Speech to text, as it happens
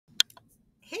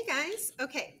Hey guys,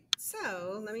 okay,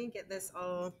 so let me get this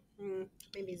all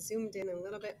maybe zoomed in a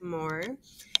little bit more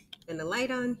and the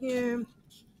light on here,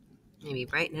 maybe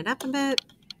brighten it up a bit.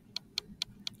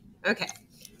 Okay,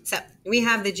 so we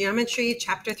have the Geometry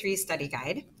Chapter 3 Study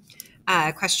Guide.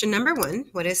 Question number 1,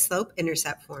 what is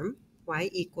slope-intercept form? Y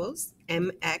equals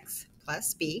mx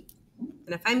plus b.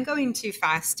 And if I'm going too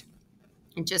fast,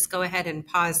 just go ahead and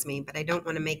pause me, but I don't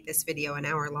want to make this video an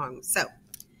hour long. So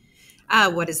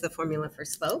what is the formula for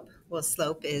slope? Well,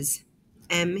 slope is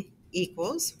m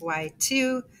equals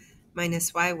y2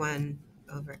 minus y1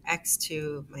 over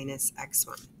x2 minus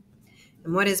x1.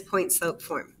 And what is point slope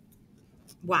form?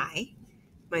 Y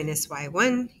minus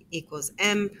y1 equals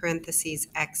m parentheses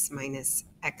x minus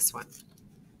x1.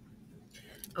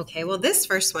 Okay, well, this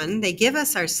first one, they give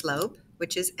us our slope,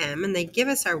 which is m, and they give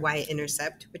us our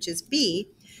y-intercept, which is b.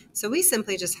 So we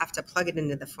simply just have to plug it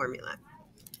into the formula.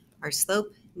 Our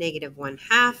slope, negative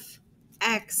 1/2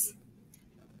 x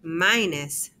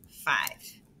minus 5,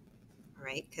 all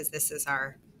right, because this is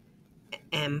our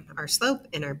m, our slope,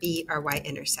 and our b, our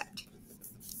y-intercept.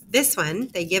 This one,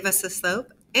 they give us a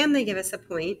slope and they give us a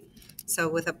point. So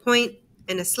with a point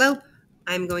and a slope,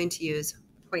 I'm going to use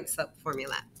point slope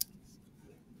formula.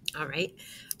 All right,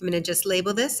 I'm going to just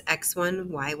label this x1,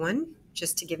 y1,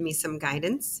 just to give me some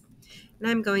guidance. And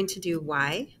I'm going to do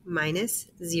y minus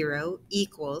 0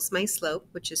 equals my slope,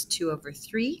 which is 2 over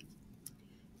 3,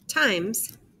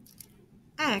 times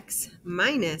x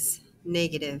minus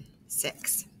negative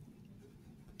 6.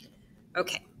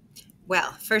 Okay,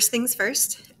 well, first things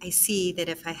first, I see that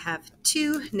if I have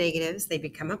two negatives, they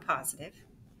become a positive.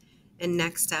 And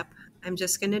next up, I'm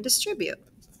just going to distribute.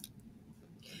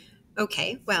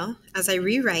 Okay, well, as I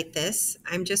rewrite this,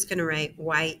 I'm just going to write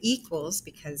y equals,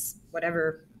 because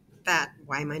whatever that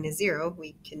y minus 0,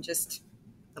 we can just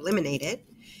eliminate it.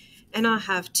 And I'll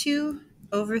have 2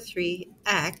 over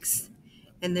 3x.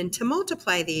 And then to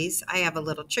multiply these, I have a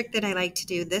little trick that I like to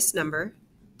do. This number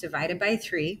divided by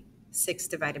 3, 6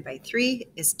 divided by 3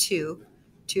 is 2.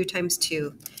 2 times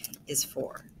 2 is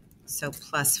 4. So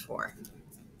plus 4.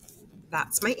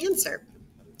 That's my answer.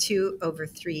 2 over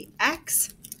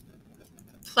 3x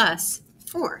plus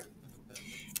 4.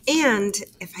 And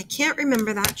if I can't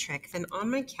remember that trick, then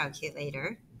on my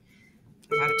calculator,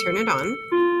 I got to turn it on.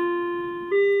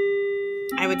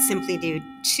 I would simply do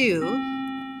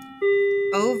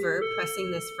 2 over, pressing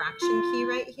this fraction key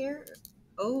right here,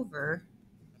 over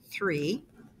 3,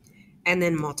 and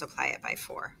then multiply it by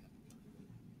 4.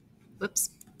 Whoops.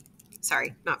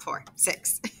 Sorry, not 4,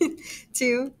 6.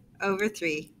 2 over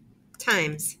 3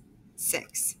 times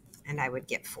 6, and I would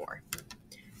get 4.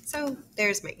 So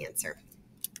there's my answer.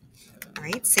 All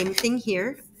right, same thing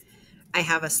here. I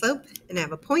have a slope and I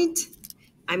have a point.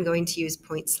 I'm going to use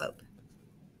point slope.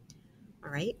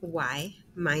 All right, y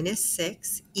minus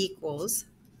 6 equals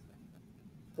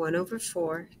 1 over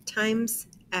 4 times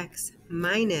x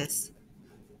minus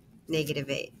negative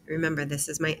 8. Remember, this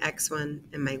is my x1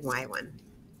 and my y1.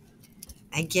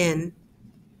 Again,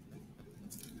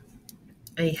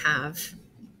 I have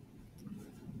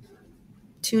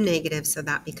two negatives, so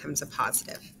that becomes a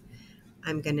positive.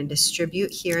 I'm going to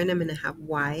distribute here, and I'm going to have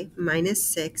y minus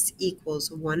 6 equals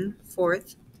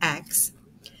 1/4 x.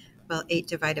 Well, 8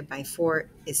 divided by 4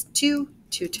 is 2.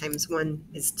 2 times 1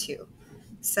 is 2.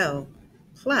 So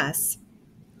plus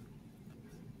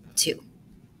 2.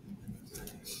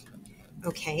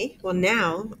 Okay, well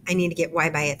now I need to get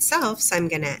y by itself, so I'm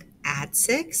going to add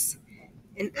 6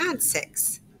 and add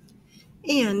 6.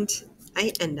 And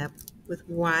I end up with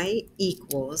y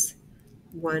equals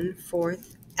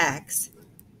 1/4 x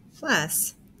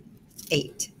plus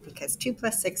 8, because 2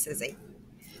 plus 6 is 8.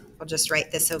 I'll just write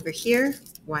this over here.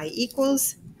 Y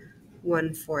equals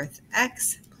 1/4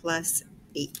 x plus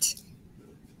 8.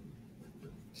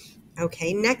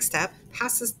 Okay, next up,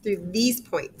 passes through these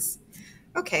points.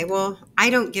 Okay, well, I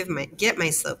don't get my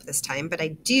slope this time, but I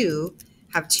do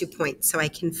have 2 points, so I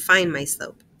can find my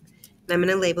slope. And I'm going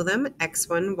to label them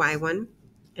x1, y1,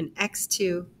 and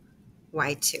x2,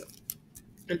 y2.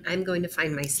 And I'm going to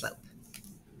find my slope.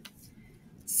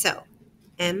 So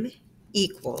m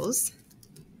equals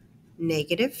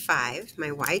negative 5,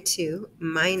 my y2,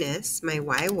 minus my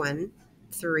y1,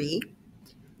 3,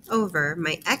 over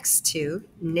my x2,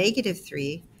 negative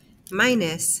 3,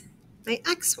 minus my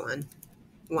x1,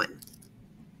 1.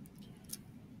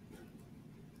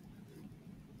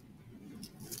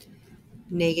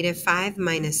 Negative 5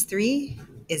 minus 3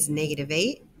 is negative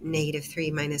 8. Negative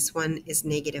 3 minus 1 is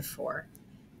negative 4.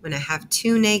 When I have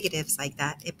two negatives like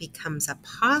that, it becomes a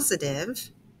positive,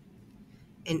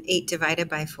 and 8 divided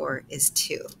by 4 is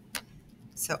 2.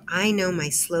 So I know my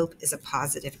slope is a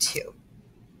positive 2.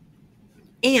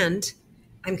 And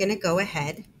I'm going to go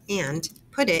ahead and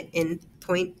put it in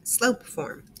point slope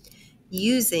form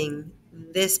using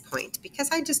this point because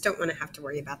I just don't want to have to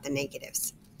worry about the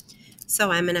negatives.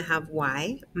 So I'm going to have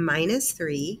y minus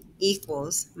 3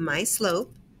 equals my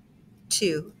slope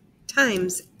 2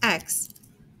 times x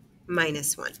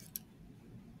minus 1.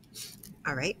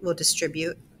 All right, we'll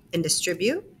distribute,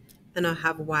 and I'll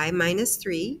have y minus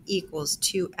 3 equals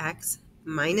 2x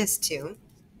minus 2.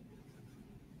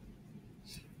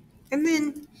 And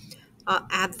then I'll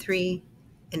add 3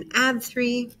 and add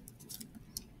 3.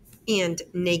 And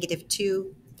negative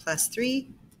 2 plus 3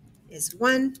 is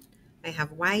 1. I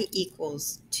have y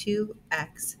equals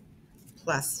 2x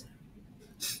plus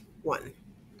 1.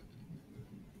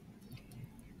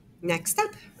 Next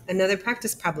up, another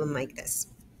practice problem like this.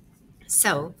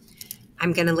 So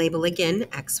I'm going to label again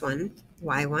x1,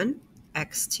 y1,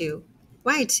 x2,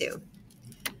 y2.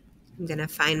 I'm going to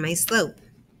find my slope.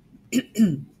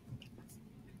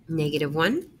 Negative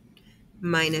 1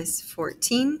 minus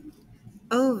 14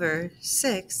 over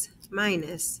 6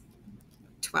 minus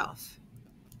 12.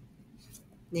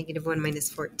 Negative 1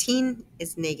 minus 14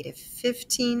 is negative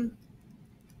 15.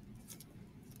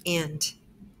 And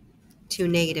 2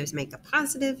 negatives make a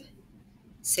positive.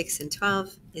 6 and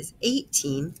 12 is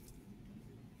 18.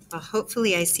 Well,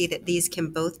 hopefully I see that these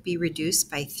can both be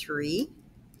reduced by 3,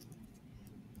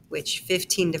 which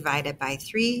 15 divided by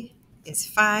 3 is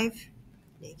 5,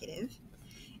 negative,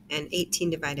 and 18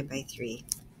 divided by 3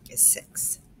 is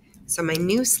 6. So my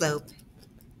new slope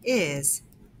is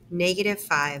negative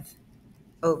 5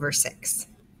 over 6.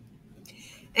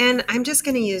 And I'm just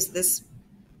going to use this,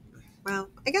 well,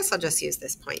 I guess I'll just use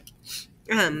this point.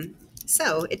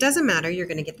 So it doesn't matter, you're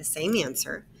going to get the same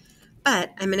answer,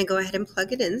 but I'm going to go ahead and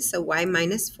plug it in. So y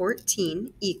minus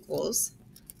 14 equals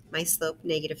my slope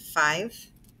negative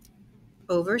 5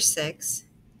 over 6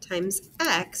 times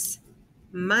x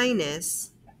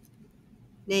minus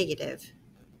negative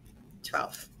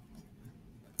 12.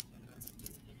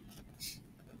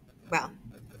 Well,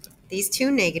 these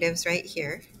two negatives right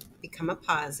here become a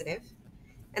positive,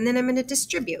 and then I'm going to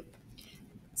distribute.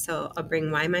 So I'll bring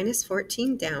y minus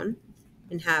 14 down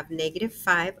and have negative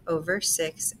 5 over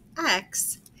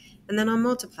 6x, and then I'll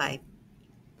multiply.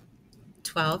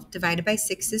 12 divided by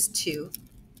 6 is 2.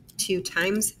 2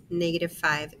 times negative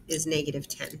 5 is negative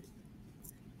 10.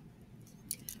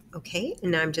 Okay,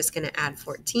 and now I'm just going to add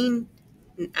 14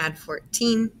 and add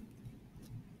 14.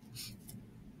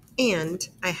 And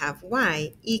I have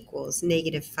y equals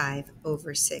negative 5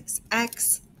 over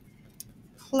 6x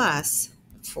plus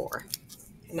 4.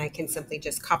 And I can simply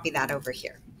just copy that over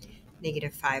here.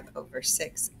 Negative 5 over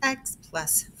 6x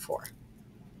plus 4.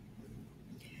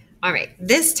 All right,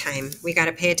 this time we got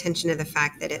to pay attention to the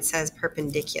fact that it says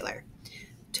perpendicular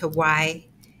to y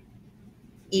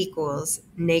equals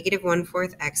negative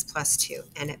 1/4 x plus 2,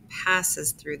 and it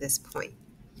passes through this point.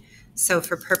 So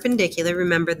for perpendicular,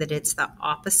 remember that it's the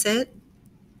opposite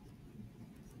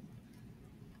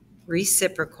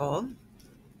reciprocal.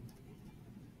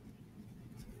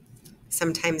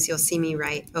 Sometimes you'll see me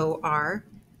write OR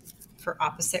for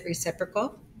opposite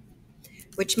reciprocal,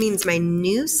 which means my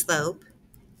new slope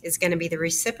is going to be the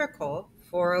reciprocal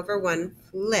 4 over 1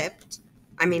 flipped,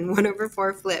 1 over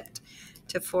 4 flipped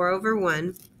to 4 over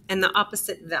 1, and the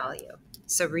opposite value.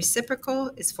 So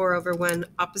reciprocal is 4 over 1,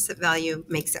 opposite value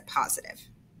makes it positive.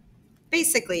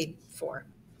 Basically 4.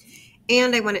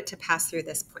 And I want it to pass through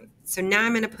this point. So now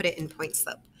I'm going to put it in point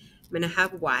slope. I'm going to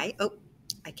have y,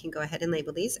 I can go ahead and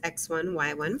label these x1,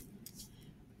 y1.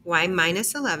 Y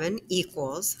minus 11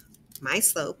 equals my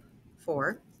slope,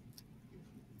 4,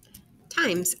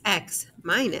 times x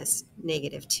minus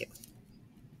negative 2.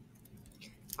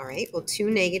 All right, well,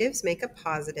 2 negatives make a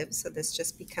positive, so this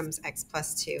just becomes x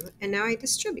plus 2. And now I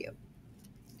distribute.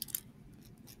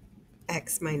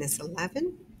 X minus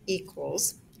 11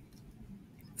 equals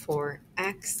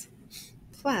 4x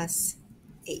plus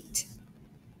 8.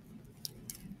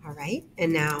 All right,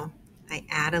 and now I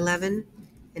add 11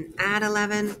 and add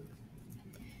 11,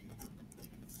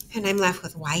 and I'm left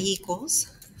with y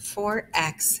equals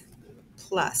 4x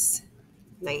plus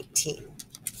 19.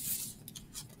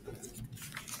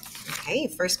 Okay,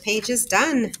 first page is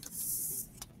done.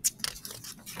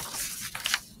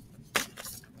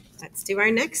 Let's do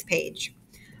our next page.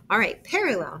 All right,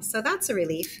 parallel. So that's a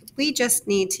relief. We just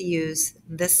need to use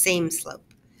the same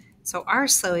slope. So our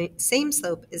same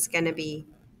slope is going to be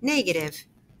negative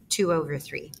 2 over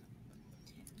 3.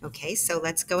 Okay, so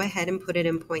let's go ahead and put it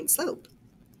in point slope.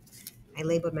 I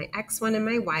labeled my x1 and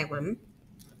my y1,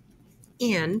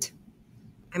 and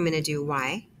I'm going to do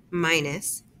y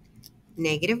minus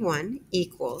negative 1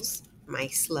 equals my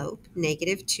slope,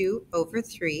 negative 2 over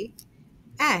 3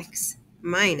 x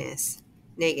minus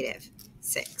negative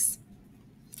 6.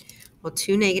 Well,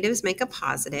 two negatives make a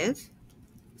positive,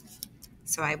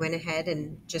 so I went ahead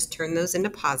and just turned those into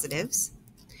positives.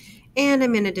 And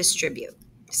I'm going to distribute.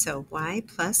 So y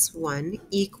plus 1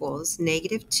 equals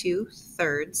negative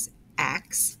 2/3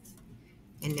 x.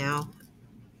 And now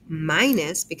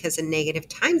minus, because a negative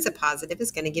times a positive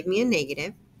is going to give me a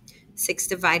negative. 6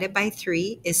 divided by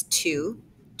 3 is 2.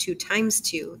 2 times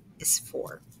 2 is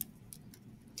 4.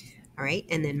 All right,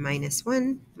 and then minus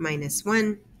 1,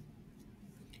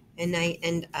 and I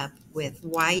end up with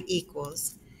y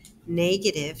equals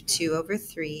negative 2 over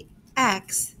 3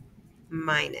 x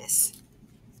minus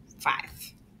 5.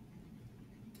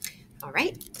 All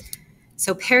right,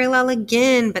 so parallel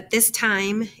again, but this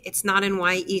time it's not in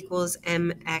y equals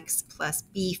mx plus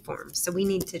b form. So we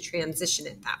need to transition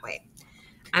it that way.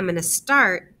 I'm going to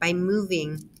start by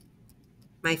moving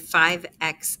my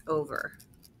 5x over.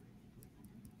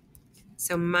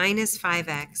 So minus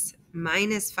 5x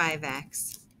minus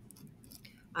 5x.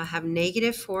 I'll have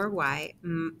negative 4y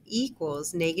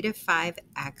equals negative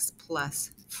 5x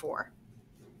plus 4.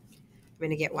 I'm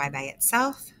going to get y by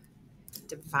itself.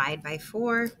 Divide by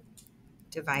 4.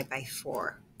 Divide by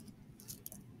 4.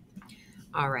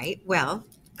 All right, well,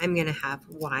 I'm going to have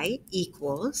y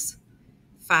equals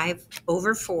 5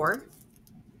 over 4.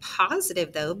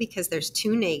 Positive, though, because there's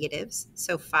two negatives.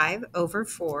 So 5 over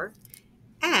 4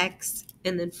 x,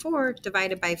 and then 4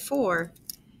 divided by 4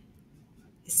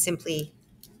 is simply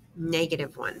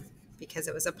negative 1, because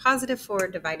it was a positive 4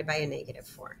 divided by a negative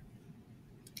 4.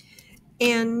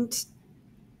 And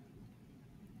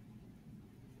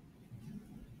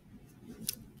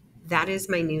that is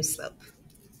my new slope.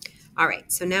 All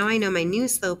right, so now I know my new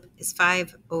slope is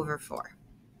 5 over 4.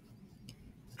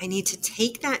 I need to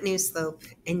take that new slope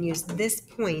and use this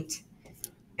point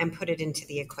and put it into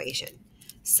the equation.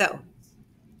 So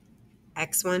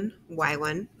x1,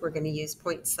 y1, we're going to use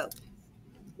point slope.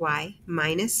 Y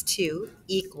minus 2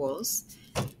 equals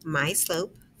my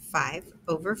slope, 5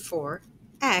 over 4,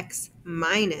 x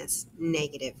minus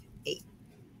negative 8.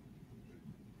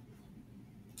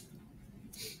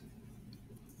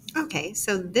 Okay,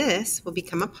 so this will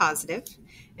become a positive,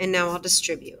 and now I'll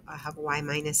distribute. I'll have y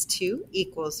minus 2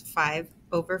 equals 5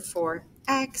 over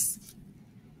 4x.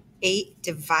 8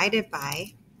 divided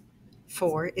by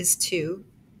 4 is 2.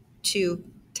 2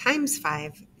 times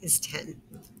 5 is 10.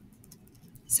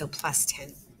 So plus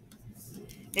 10.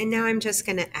 And now I'm just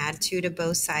going to add 2 to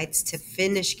both sides to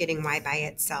finish getting y by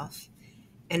itself.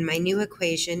 And my new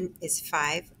equation is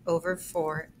 5 over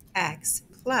 4x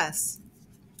plus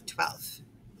 12.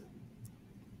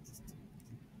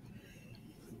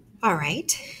 All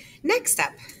right, next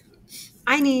up,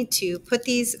 I need to put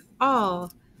these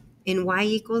all in y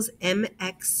equals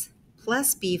mx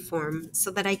plus b form so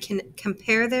that I can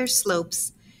compare their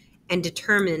slopes and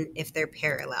determine if they're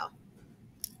parallel.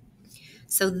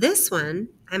 So this one,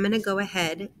 I'm going to go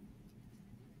ahead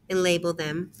and label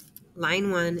them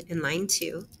line 1 and line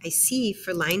 2. I see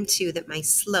for line 2 that my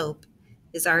slope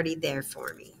is already there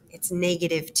for me. It's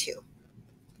negative 2.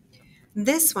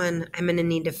 This one, I'm going to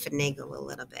need to finagle a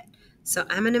little bit. So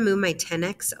I'm going to move my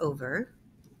 10x over,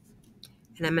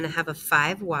 and I'm going to have a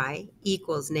 5y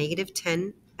equals negative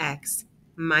 10x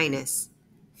minus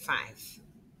 5.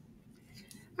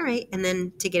 All right, and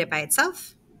then to get it by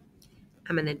itself,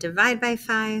 I'm going to divide by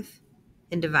 5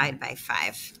 and divide by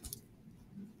 5.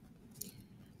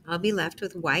 I'll be left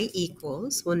with y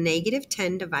equals, well, negative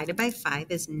 10 divided by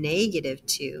 5 is negative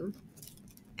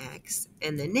 2x,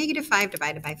 and then negative 5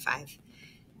 divided by 5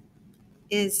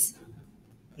 is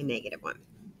a negative 1.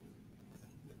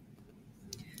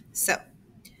 So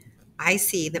I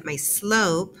see that my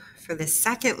slope for the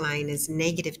second line is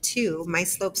negative 2. My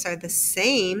slopes are the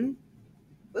same.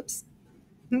 Whoops.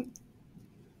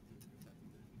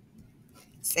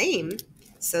 Same.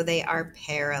 So they are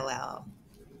parallel.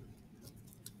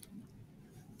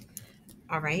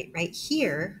 All right, right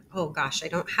here, oh gosh, I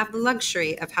don't have the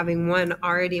luxury of having one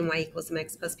already in y equals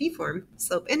mx plus b form,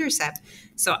 slope intercept,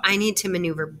 so I need to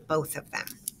maneuver both of them.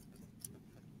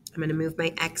 I'm going to move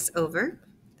my x over.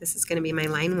 This is going to be my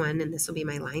line 1, and this will be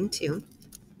my line 2.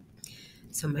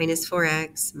 So minus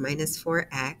 4x minus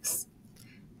 4x.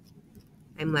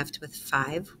 I'm left with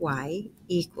 5y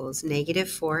equals negative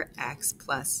 4x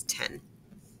plus 10.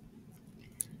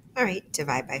 All right,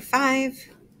 divide by 5,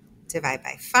 divide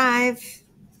by 5.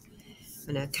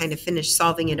 I'm going to kind of finish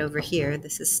solving it over here.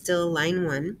 This is still line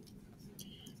 1.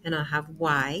 And I'll have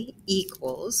y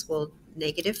equals, well,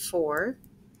 negative 4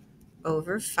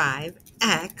 over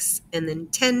 5x, and then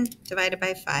 10 divided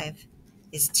by 5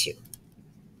 is 2.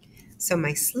 So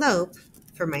my slope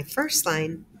for my first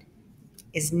line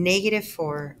is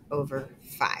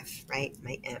 -4/5, right?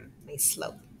 My m, my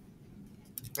slope,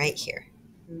 right here,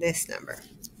 this number.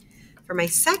 For my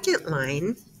second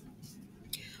line,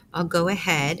 I'll go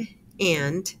ahead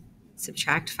and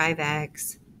subtract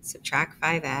 5x,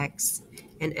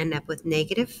 and end up with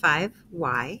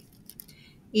 -5y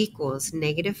equals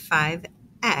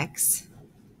 -5x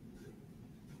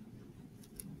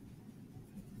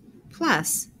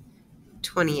plus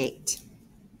 28.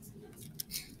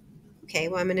 Okay,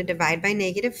 well, I'm going to divide by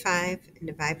 -5 and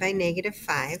divide by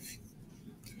 -5.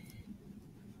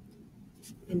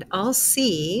 And I'll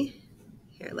see,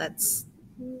 here, let's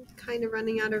kind of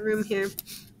running out of room here.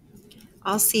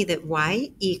 I'll see that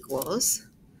y equals,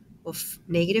 well,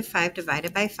 -5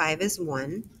 divided by 5 is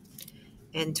 1.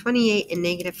 And 28 and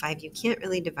 -5, you can't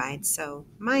really divide, so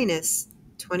minus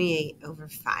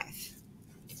 28/5.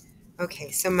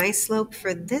 Okay, so my slope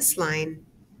for this line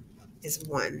is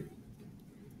 1.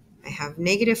 I have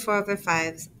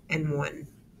 -4/5 and 1.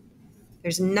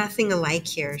 There's nothing alike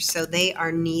here, so they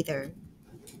are neither.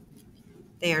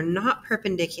 They are not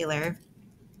perpendicular,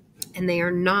 and they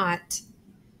are not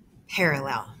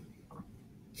parallel.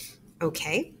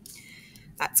 Okay,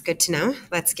 that's good to know.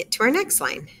 Let's get to our next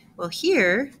line. Well,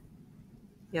 here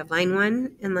we have line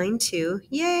 1 and line 2.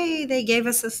 Yay, they gave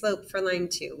us a slope for line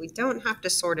 2. We don't have to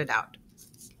sort it out.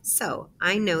 So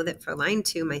I know that for line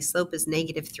 2, my slope is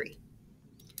 -3.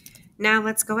 Now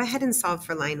let's go ahead and solve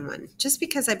for line 1. Just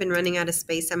because I've been running out of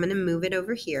space, I'm going to move it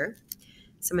over here.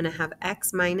 So I'm going to have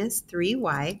x minus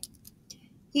 3y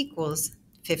equals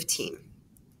 15.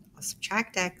 I'll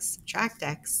subtract x.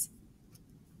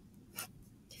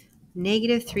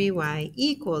 -3y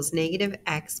equals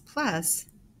 -x plus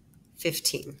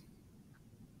 15.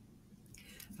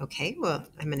 Okay, well,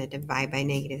 I'm going to divide by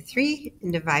 -3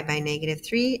 and divide by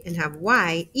 -3 and have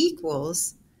y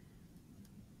equals,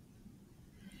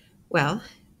 well,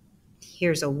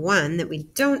 here's a 1 that we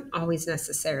don't always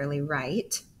necessarily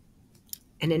write,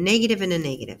 and a negative and a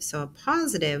negative. So a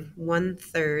positive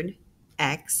 1/3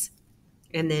 x,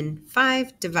 and then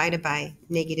 5 divided by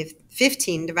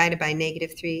 -15 divided by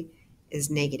 -3 is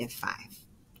 -5.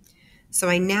 So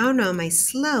I now know my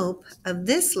slope of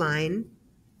this line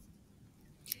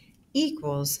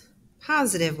equals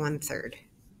positive 1/3.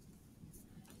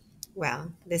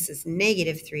 Well, this is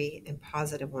 -3 and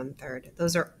positive 1/3.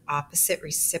 Those are opposite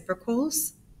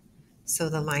reciprocals, so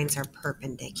the lines are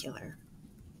perpendicular.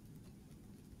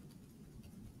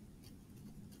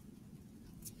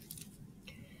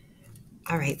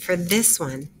 All right, for this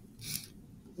one,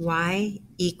 y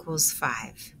equals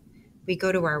 5. We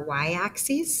go to our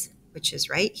y-axis, which is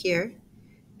right here,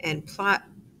 and plot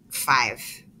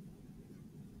 5.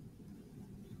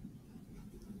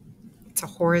 It's a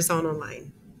horizontal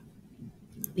line.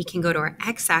 We can go to our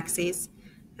x-axis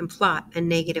and plot a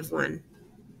 -1.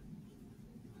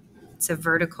 It's a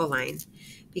vertical line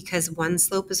because one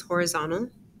slope is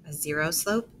horizontal, a 0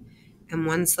 slope, and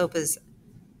one slope is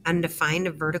undefined,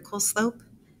 a vertical slope.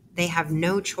 They have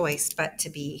no choice but to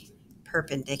be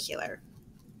perpendicular.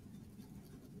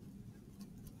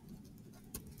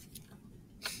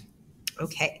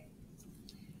 Okay.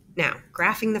 Now,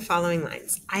 graphing the following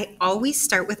lines. I always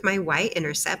start with my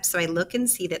y-intercept, so I look and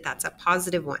see that that's a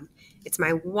positive 1. It's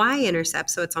my y-intercept,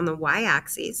 so it's on the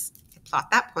y-axis. I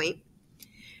plot that point.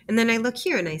 And then I look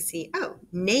here and I see, oh,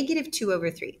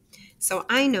 -2/3. So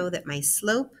I know that my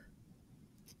slope,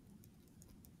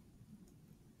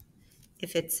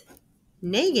 if it's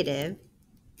negative,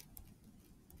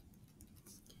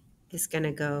 is going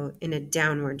to go in a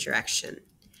downward direction.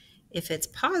 If it's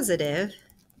positive,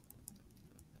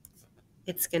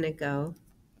 it's going to go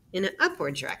in an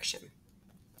upward direction.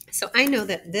 So I know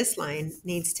that this line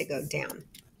needs to go down.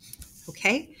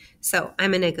 Okay, so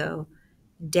I'm going to go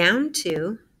down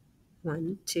 2,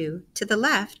 1, 2, to the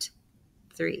left,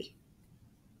 3.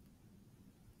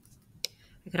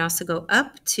 I could also go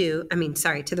up 2,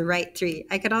 to the right, 3.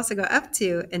 I could also go up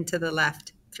 2 and to the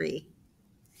left, 3.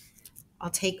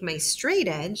 I'll take my straight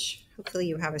edge. Hopefully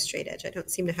you have a straight edge. I don't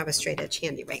seem to have a straight edge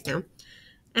handy right now.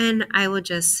 And I will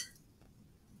just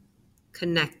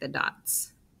connect the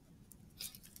dots.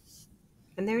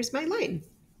 And there's my line.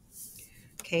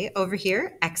 Okay, over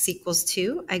here, x equals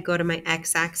 2. I go to my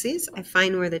x-axis. I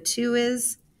find where the 2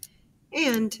 is.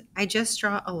 And I just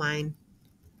draw a line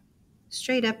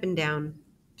straight up and down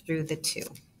through the 2.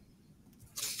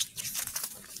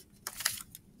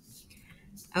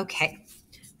 Okay,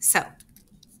 so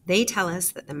they tell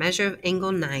us that the measure of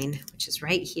angle 9, which is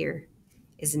right here,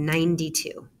 is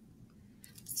 92.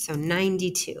 So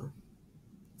 92.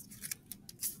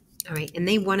 All right, and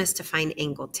they want us to find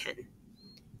angle 10.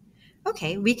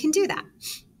 Okay, we can do that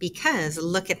because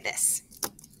look at this.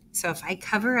 So if I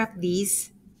cover up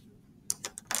this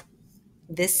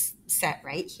set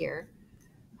right here,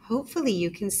 hopefully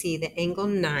you can see that angle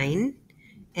 9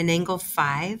 and angle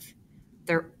 5,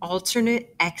 they're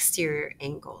alternate exterior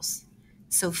angles.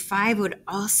 So 5 would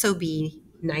also be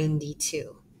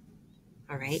 92.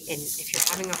 All right, and if you're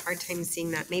having a hard time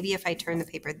seeing that, maybe if I turn the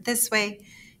paper this way,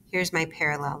 here's my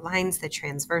parallel lines, the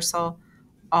transversal,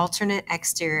 alternate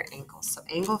exterior angles. So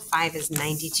angle 5 is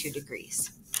 92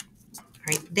 degrees. All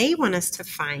right, they want us to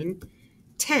find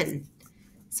 10.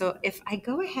 So if I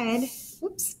go ahead,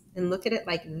 and look at it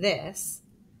like this,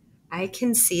 I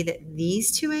can see that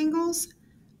these two angles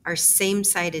are same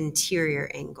side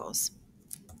interior angles.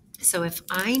 So if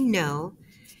I know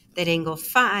that angle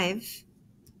 5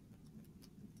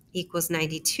 equals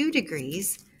 92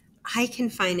 degrees, I can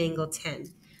find angle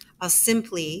 10. I'll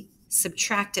simply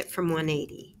subtract it from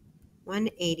 180.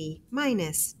 180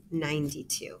 minus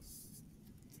 92.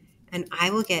 And I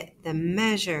will get the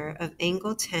measure of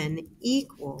angle 10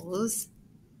 equals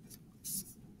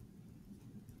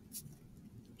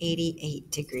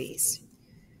 88 degrees.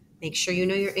 Make sure you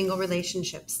know your angle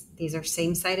relationships. These are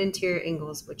same side interior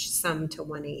angles which sum to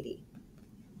 180.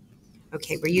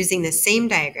 Okay, we're using the same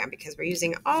diagram because we're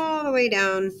using it all the way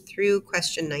down through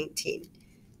question 19.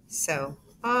 So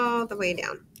all the way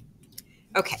down.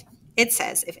 Okay, it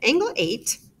says if angle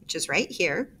 8, which is right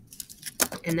here,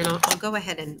 and then I'll go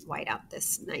ahead and white out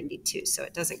this 92 so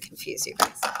it doesn't confuse you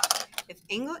guys. If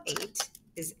angle 8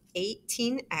 is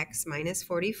 18x minus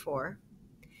 44,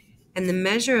 and the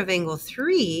measure of angle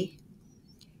 3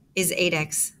 is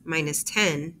 8x minus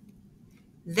 10,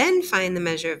 then find the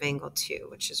measure of angle 2,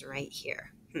 which is right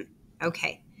here.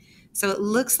 Okay, so it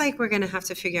looks like we're going to have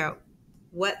to figure out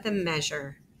what the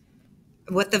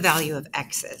value of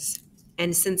x is.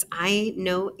 And since I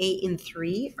know 8 and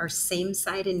 3 are same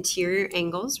side interior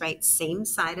angles, right? Same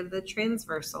side of the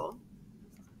transversal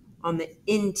on the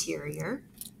interior,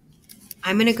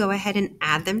 I'm going to go ahead and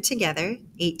add them together.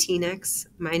 18x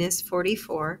minus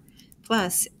 44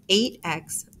 plus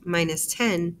 8x minus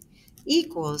 10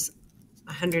 equals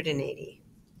 180.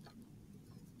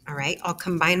 All right, I'll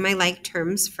combine my like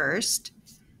terms first.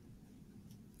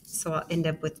 So I'll end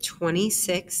up with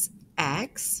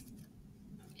 26x,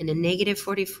 and a negative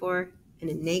 44 and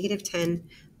a negative 10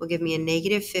 will give me a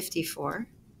negative 54.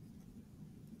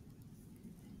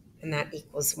 And that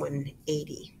equals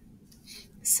 180.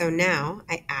 So now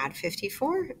I add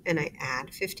 54 and I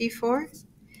add 54,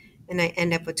 and I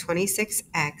end up with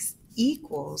 26x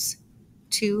equals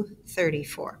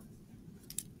 234.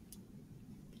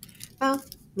 Well,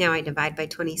 now I divide by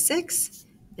 26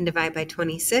 and divide by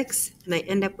 26, and I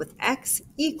end up with x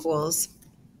equals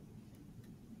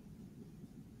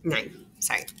 9.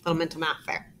 Sorry, little mental math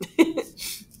there.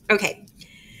 Okay,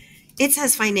 it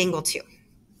says find angle 2.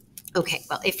 Okay,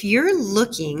 well, if you're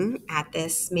looking at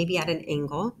this maybe at an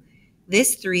angle,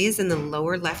 this 3 is in the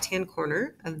lower left-hand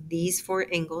corner of these 4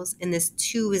 angles, and this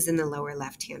 2 is in the lower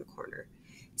left-hand corner.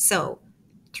 So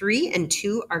 3 and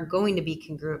 2 are going to be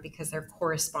congruent because they're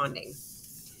corresponding.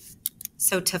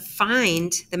 So to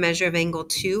find the measure of angle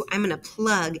 2, I'm going to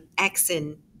plug x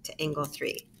in to angle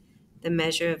 3. The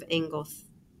measure of angle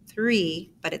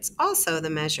 3, but it's also the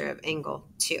measure of angle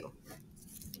 2.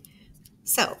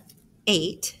 So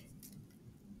 8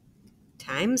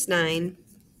 times 9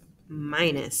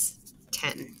 minus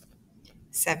 10.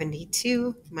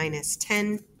 72 minus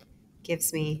 10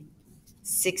 gives me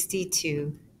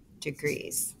 62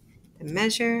 degrees. The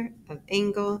measure of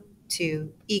angle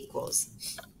 2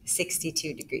 equals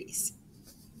 62 degrees.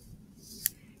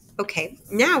 Okay,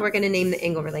 now we're going to name the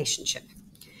angle relationship.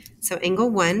 So angle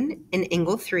 1 and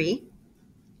angle 3.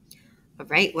 All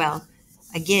right, well,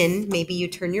 again, maybe you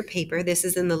turn your paper. This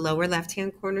is in the lower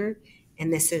left-hand corner,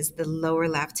 and this is the lower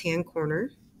left-hand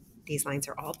corner. These lines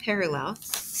are all parallel,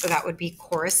 so that would be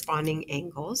corresponding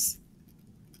angles.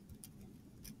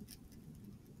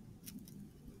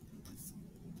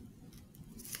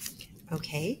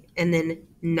 Okay, and then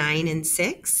 9 and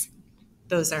 6,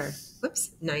 those are,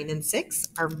 9 and 6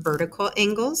 are vertical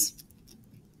angles.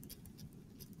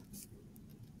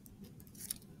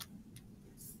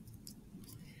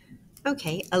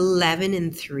 Okay, 11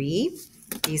 and 3,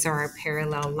 these are our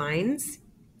parallel lines.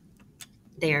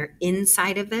 They are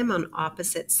inside of them on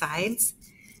opposite sides.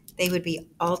 They would be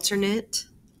alternate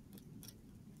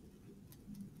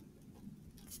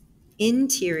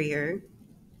interior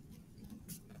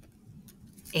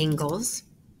angles.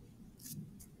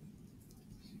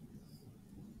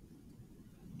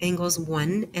 Angles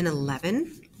 1 and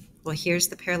 11. Well, here's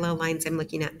the parallel lines I'm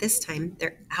looking at this time.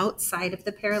 They're outside of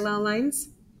the parallel lines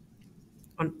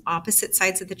on opposite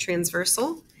sides of the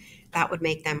transversal. That would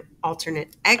make them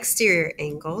alternate exterior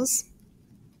angles.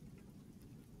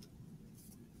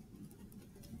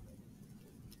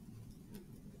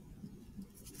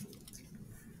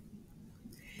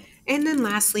 And then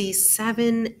lastly,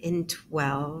 7 and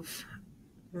 12.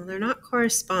 Well, they're not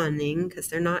corresponding because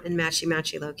they're not in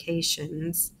matchy-matchy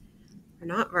locations. They're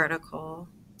not vertical.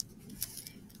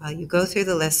 Well, you go through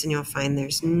the list and you'll find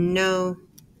there's no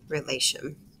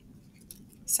relation.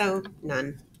 So,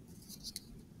 none.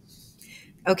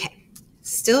 Okay,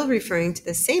 still referring to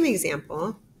the same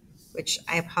example, which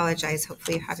I apologize.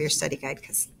 Hopefully you have your study guide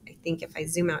because I think if I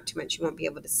zoom out too much, you won't be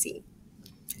able to see.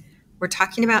 We're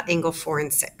talking about angle 4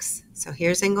 and 6. So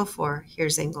here's angle 4,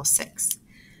 here's angle 6.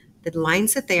 The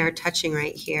lines that they are touching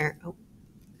right here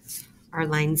are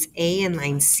lines A and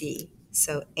line C.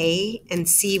 So A and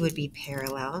C would be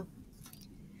parallel.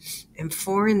 And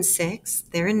 4 and 6,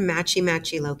 they're in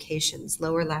matchy-matchy locations.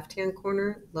 Lower left-hand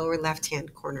corner, lower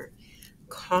left-hand corner.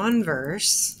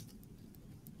 Converse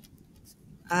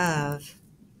of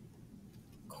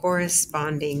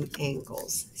corresponding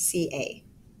angles, CA.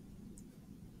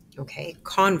 Okay,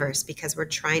 converse because we're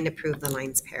trying to prove the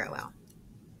lines parallel.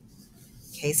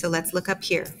 Okay, so let's look up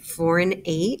here. 4 and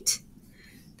 8,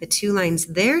 the two lines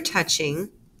they're touching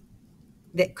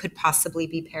that could possibly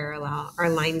be parallel are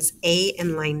lines A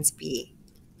and lines B.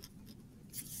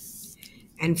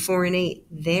 And 4 and 8,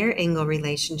 their angle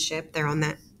relationship, they're on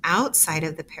the outside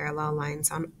of the parallel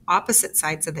lines on opposite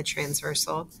sides of the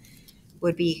transversal,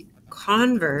 would be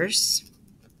converse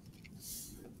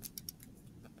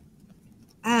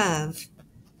of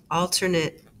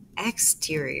alternate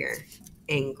exterior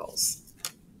angles.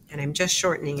 And I'm just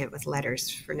shortening it with letters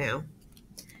for now.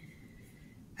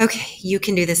 Okay, you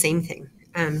can do the same thing.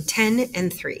 10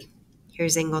 and 3.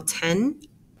 Here's angle 10.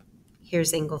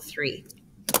 Here's angle 3.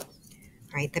 All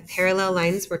right, the parallel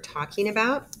lines we're talking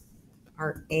about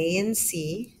are A and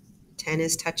C. 10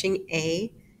 is touching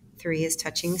A, 3 is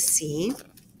touching C.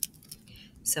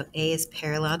 So A is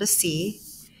parallel to C.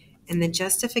 And the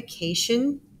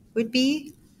justification would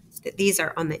be that these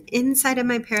are on the inside of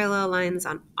my parallel lines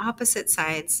on opposite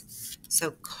sides.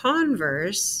 So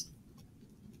converse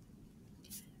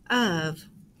of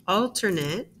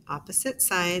alternate opposite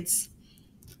sides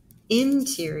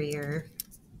interior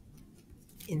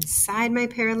inside my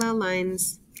parallel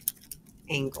lines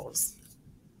angles.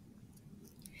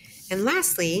 And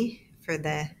lastly, for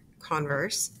the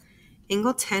converse,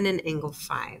 angle 10 and angle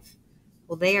 5.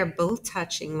 Well, they are both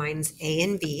touching lines A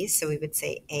and B, so we would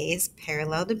say A is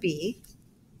parallel to B.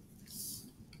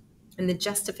 And the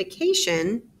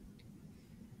justification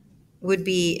would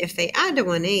be if they add to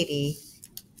 180,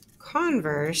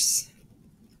 converse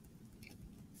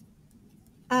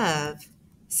of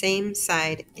same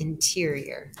side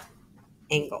interior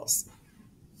angles.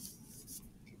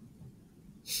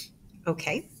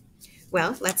 Okay,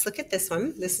 well, let's look at this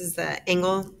one. This is the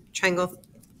triangle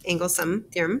angle sum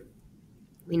theorem.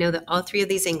 We know that all three of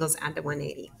these angles add to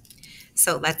 180.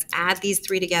 So let's add these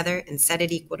three together and set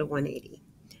it equal to 180.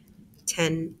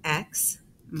 10x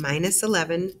minus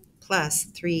 11 plus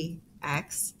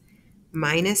 3x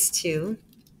minus 2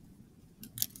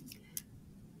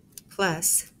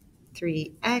 plus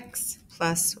 3x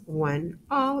plus 1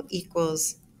 all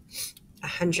equals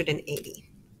 180.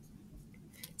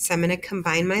 So I'm going to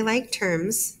combine my like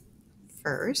terms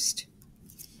first.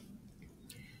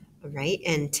 All right,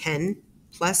 and 10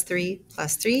 plus 3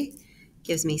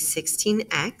 gives me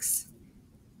 16x.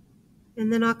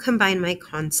 And then I'll combine my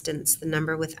constants, the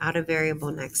number without a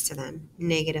variable next to them.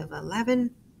 Negative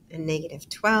 11 and negative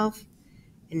 12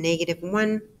 and negative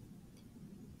 1.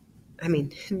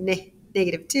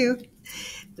 Negative 2.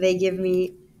 They give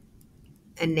me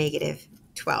a negative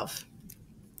 12.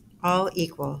 All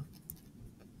equal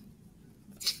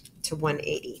to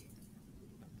 180.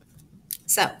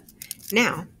 So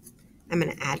now I'm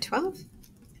going to add 12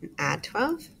 and add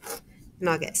 12. And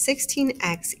I'll get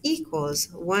 16x equals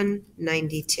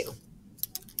 192.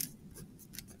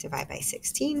 Divide by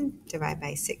 16, divide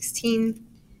by 16,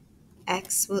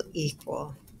 x will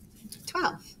equal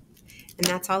 12. And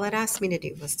that's all it asked me to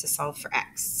do was to solve for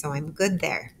x. So I'm good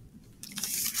there.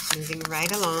 Moving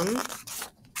right along.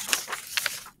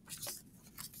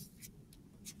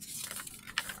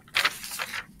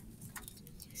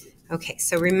 Okay,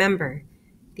 so remember,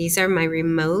 these are my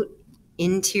remote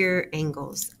interior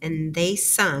angles, and they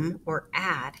sum or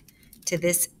add to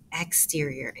this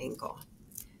exterior angle.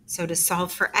 So to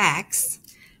solve for x,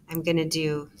 I'm going to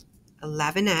do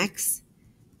 11x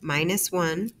minus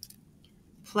 1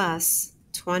 plus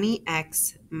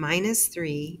 20x minus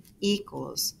 3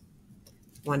 equals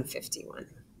 151.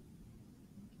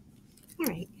 All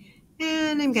right,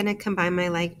 and I'm going to combine my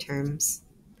like terms.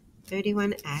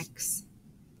 31x,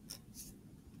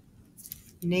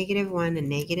 -1 and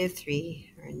 -3,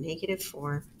 or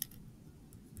 -4,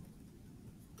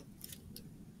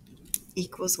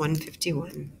 equals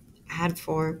 151. Add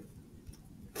 4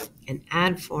 and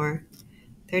add 4.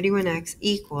 31x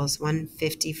equals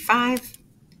 155.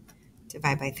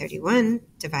 Divide by 31,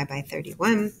 divide by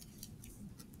 31.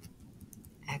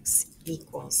 X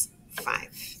equals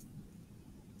 5.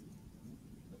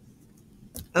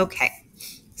 Okay,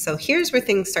 so here's where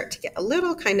things start to get a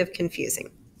little kind of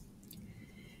confusing.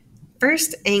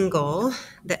 First angle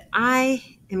that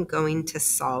I am going to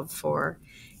solve for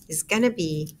is going to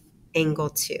be angle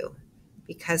 2,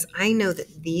 because I know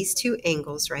that these two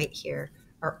angles right here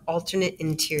are alternate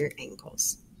interior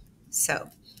angles. So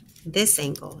this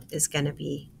angle is going to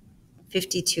be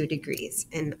 52 degrees,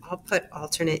 and I'll put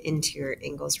alternate interior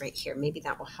angles right here. Maybe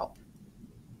that will help.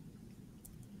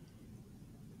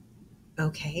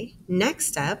 Okay,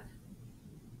 next up,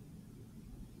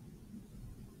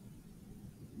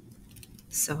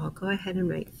 so I'll go ahead and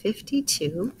write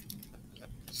 52.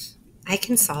 I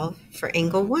can solve for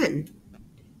angle 1.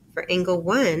 For angle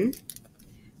 1,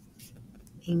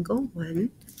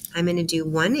 I'm going to do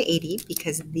 180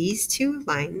 because these two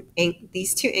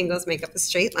angles make up a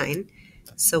straight line.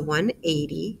 So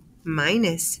 180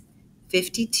 minus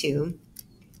 52,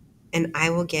 and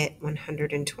I will get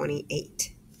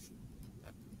 128.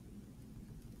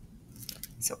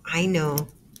 So I know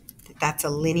that that's a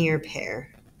linear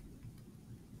pair,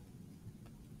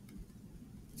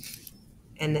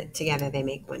 and that together they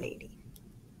make 180.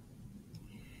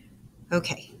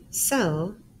 Okay,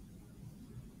 so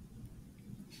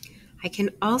I can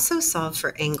also solve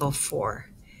for angle 4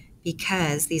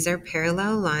 because these are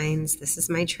parallel lines. This is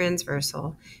my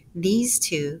transversal. These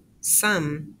two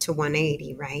sum to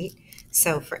 180, right?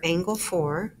 So for angle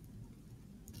 4,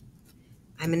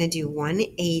 I'm going to do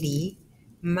 180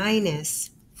 minus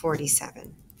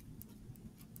 47.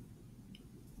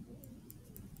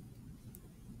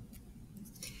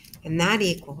 And that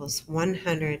equals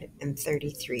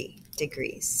 133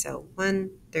 degrees. So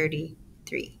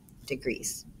 133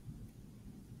 degrees.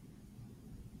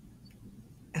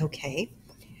 Okay.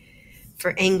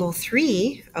 For angle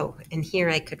 3, and here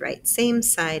I could write same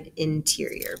side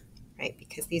interior, right?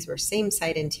 Because these were same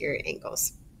side interior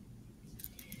angles.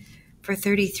 For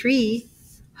 33,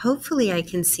 hopefully I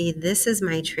can see this is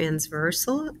my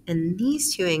transversal, and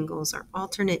these two angles are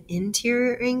alternate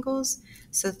interior angles.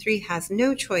 So 3 has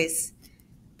no choice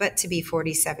but to be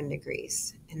 47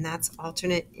 degrees, and that's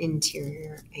alternate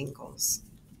interior angles.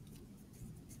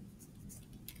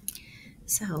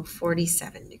 So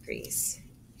 47 degrees.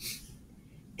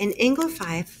 In angle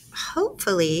 5,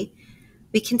 hopefully,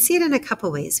 we can see it in a couple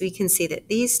ways. We can see that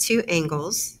these two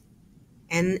angles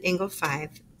and angle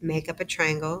 5 make up a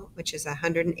triangle, which is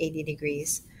 180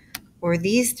 degrees, or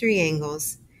these three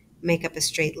angles make up a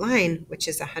straight line, which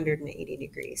is 180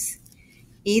 degrees.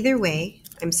 Either way,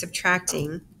 I'm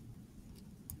subtracting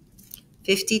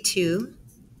 52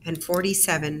 and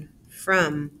 47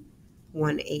 from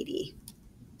 180.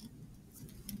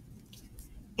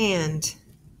 And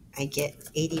I get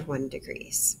 81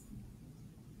 degrees.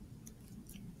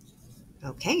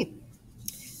 Okay,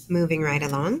 moving right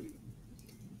along.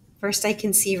 First, I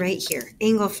can see right here,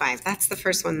 angle 5. That's the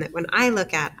first one that when I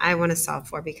look at, I want to solve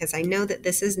for because I know that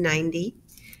this is 90.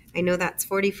 I know that's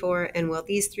 44, and well,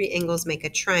 these three angles make a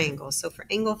triangle. So for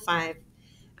angle 5,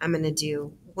 I'm going to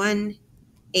do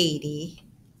 180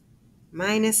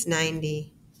 minus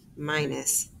 90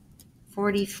 minus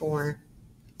 44,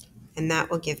 and that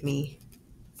will give me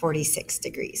 46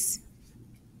 degrees.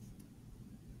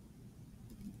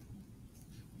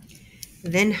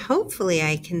 Then hopefully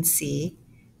I can see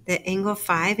that angle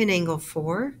 5 and angle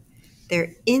 4,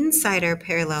 they're inside our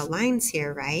parallel lines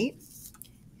here, right?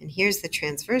 And here's the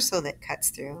transversal that cuts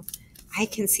through. I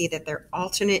can see that they're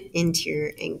alternate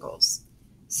interior angles.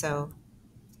 So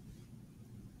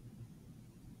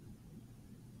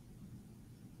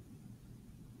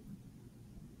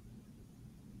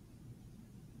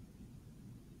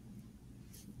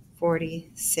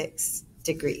 (46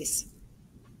 degrees).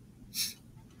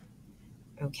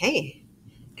 Okay,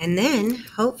 and then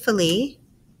hopefully,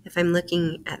 if I'm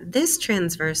looking at this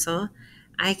transversal,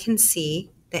 I can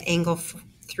see that angle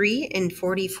 3 and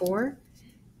 44,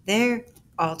 they're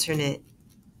alternate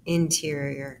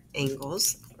interior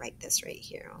angles. I'll write this right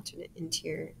here, alternate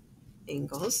interior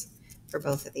angles for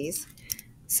both of these.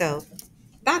 So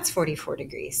that's 44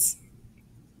 degrees.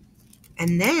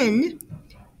 And then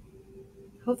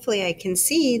hopefully I can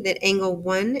see that angle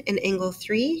 1 and angle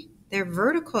 3, they're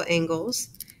vertical angles.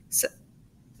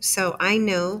 So I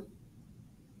know,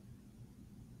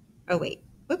 oh wait,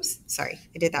 whoops, sorry,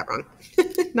 I did that wrong.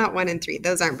 Not 1 and 3,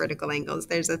 those aren't vertical angles.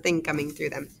 There's a thing coming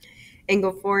through them.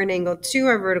 Angle 4 and angle 2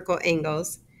 are vertical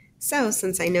angles. So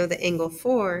since I know the angle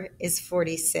 4 is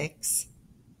 46,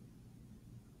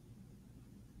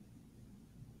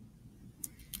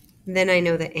 then I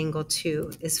know that angle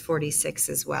 2 is 46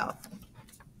 as well.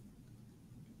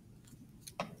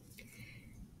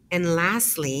 And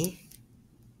lastly,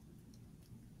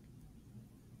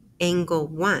 angle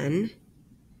 1,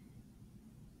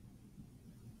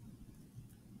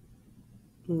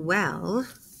 well,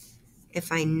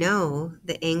 if I know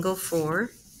the angle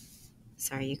 4,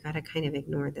 sorry, you got to kind of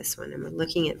ignore this one. I'm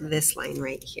looking at this line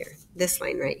right here, this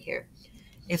line right here.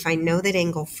 If I know that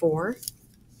angle 4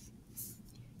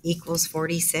 equals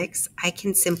 46, I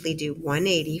can simply do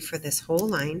 180 for this whole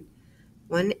line,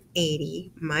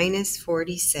 180 minus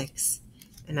 46,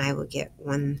 and I will get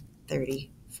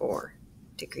 134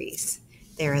 degrees.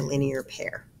 They're a linear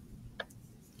pair.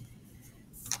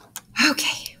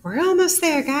 Okay, we're almost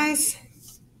there, guys.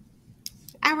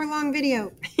 Hour-long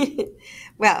video.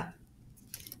 Well,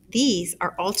 these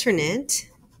are alternate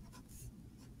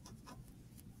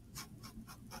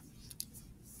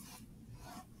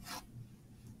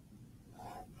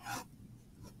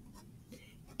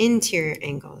interior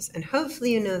angles. And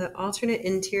hopefully you know that alternate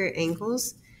interior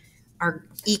angles are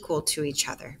equal to each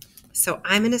other. So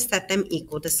I'm going to set them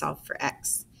equal to solve for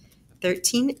x.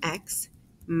 13x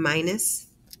minus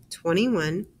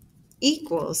 21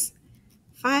 equals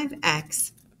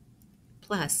 5x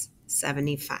plus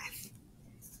 75.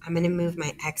 I'm going to move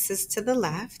my x's to the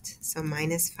left, so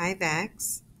minus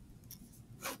 5x.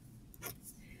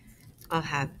 I'll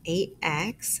have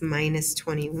 8x minus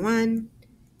 21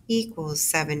 equals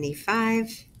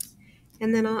 75.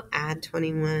 And then I'll add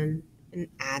 21 and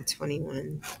add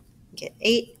 21. Get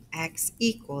 8x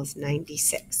equals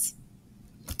 96.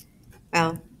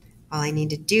 Well, all I need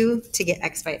to do to get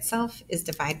x by itself is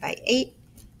divide by 8,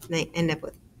 and I end up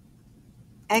with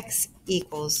x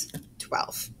equals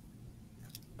 12.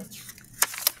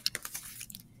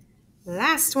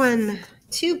 Last one,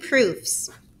 2 proofs.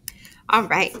 All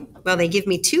right, well, they give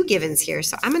me 2 givens here,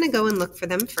 so I'm going to go and look for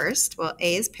them first. Well,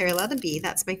 A is parallel to B.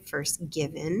 That's my first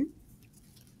given.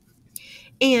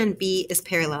 And B is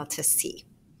parallel to C.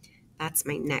 That's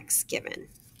my next given.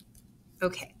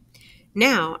 Okay,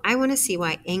 now I want to see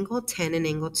why angle 10 and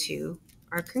angle 2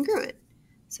 are congruent.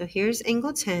 So here's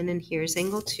angle 10 and here's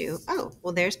angle 2. Oh,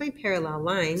 well, there's my parallel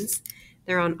lines.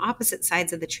 They're on opposite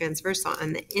sides of the transversal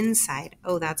on the inside.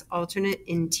 Oh, that's alternate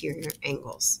interior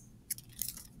angles.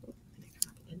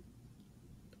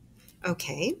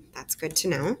 Okay, that's good to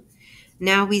know.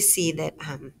 Now we see that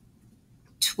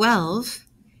 12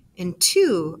 and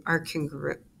 2 are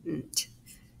congruent.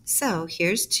 So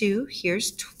here's 2,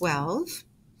 here's 12.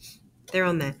 They're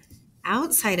on the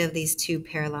outside of these 2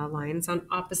 parallel lines on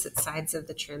opposite sides of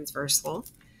the transversal.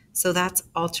 So that's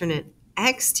alternate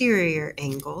exterior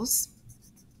angles.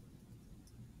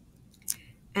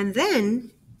 And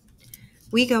then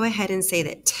we go ahead and say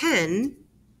that 10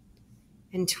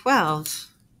 and 12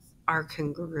 are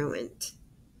congruent.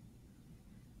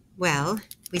 Well,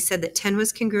 we said that 10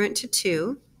 was congruent to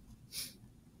 2,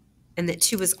 and that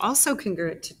 2 was also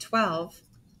congruent to 12,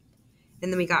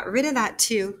 and then we got rid of that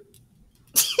 2.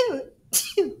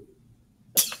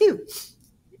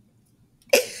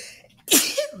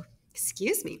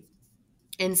 Excuse me.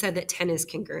 And said that 10 is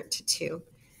congruent to 2.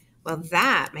 Well,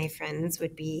 that, my friends,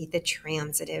 would be the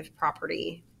transitive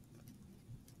property,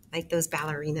 like those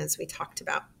ballerinas we talked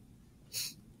about.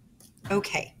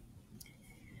 Okay.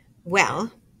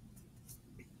 Well,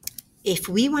 if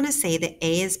we want to say that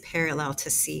A is parallel to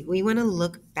C, we want to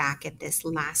look back at this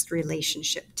last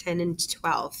relationship, 10 and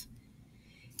 12.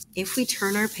 If we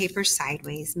turn our paper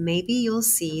sideways, maybe you'll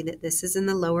see that this is in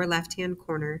the lower left-hand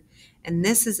corner and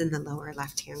this is in the lower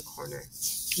left-hand corner,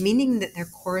 meaning that they're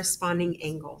corresponding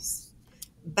angles.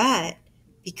 But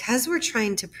because we're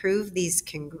trying to prove these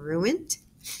congruent,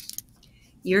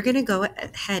 you're going to go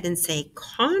ahead and say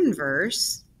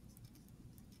converse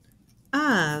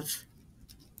of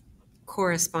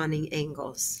corresponding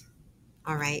angles.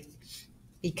 All right,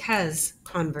 because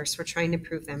converse, we're trying to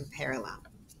prove them parallel.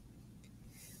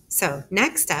 So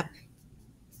next up,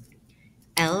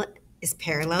 L is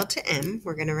parallel to M.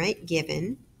 We're going to write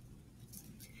given.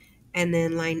 And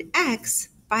then line X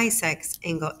bisects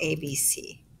angle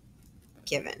ABC,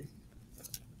 given.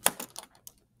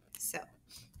 So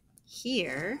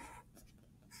here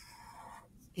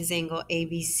is angle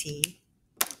ABC.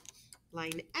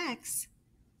 Line X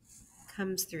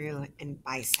comes through and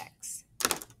bisects.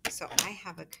 So I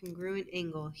have a congruent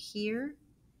angle here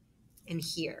and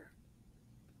here.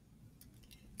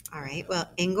 All right, well,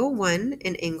 angle 1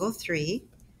 and angle 3,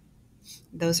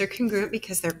 those are congruent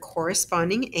because they're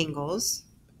corresponding angles.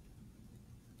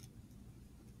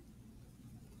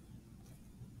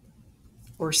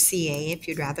 Or CA if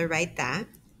you'd rather write that.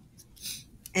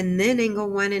 And then angle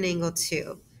 1 and angle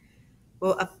 2.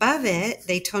 Well, above it,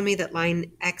 they told me that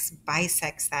line X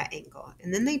bisects that angle.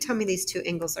 And then they tell me these two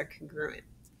angles are congruent.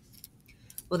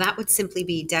 Well, that would simply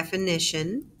be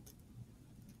definition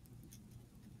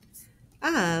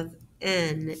of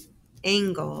an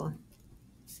angle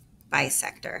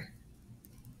bisector.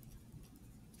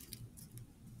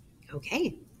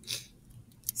 Okay,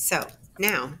 so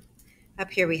now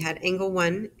up here we had angle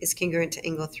 1 is congruent to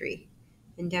angle 3.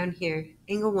 And down here,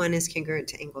 angle 1 is congruent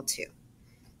to angle 2.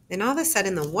 Then all of a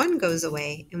sudden the 1 goes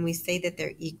away and we say that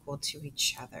they're equal to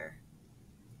each other.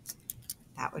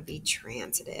 That would be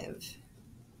transitive.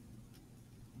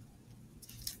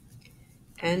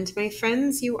 And my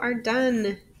friends, you are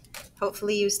done.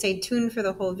 Hopefully you stayed tuned for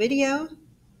the whole video,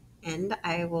 and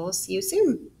I will see you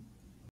soon.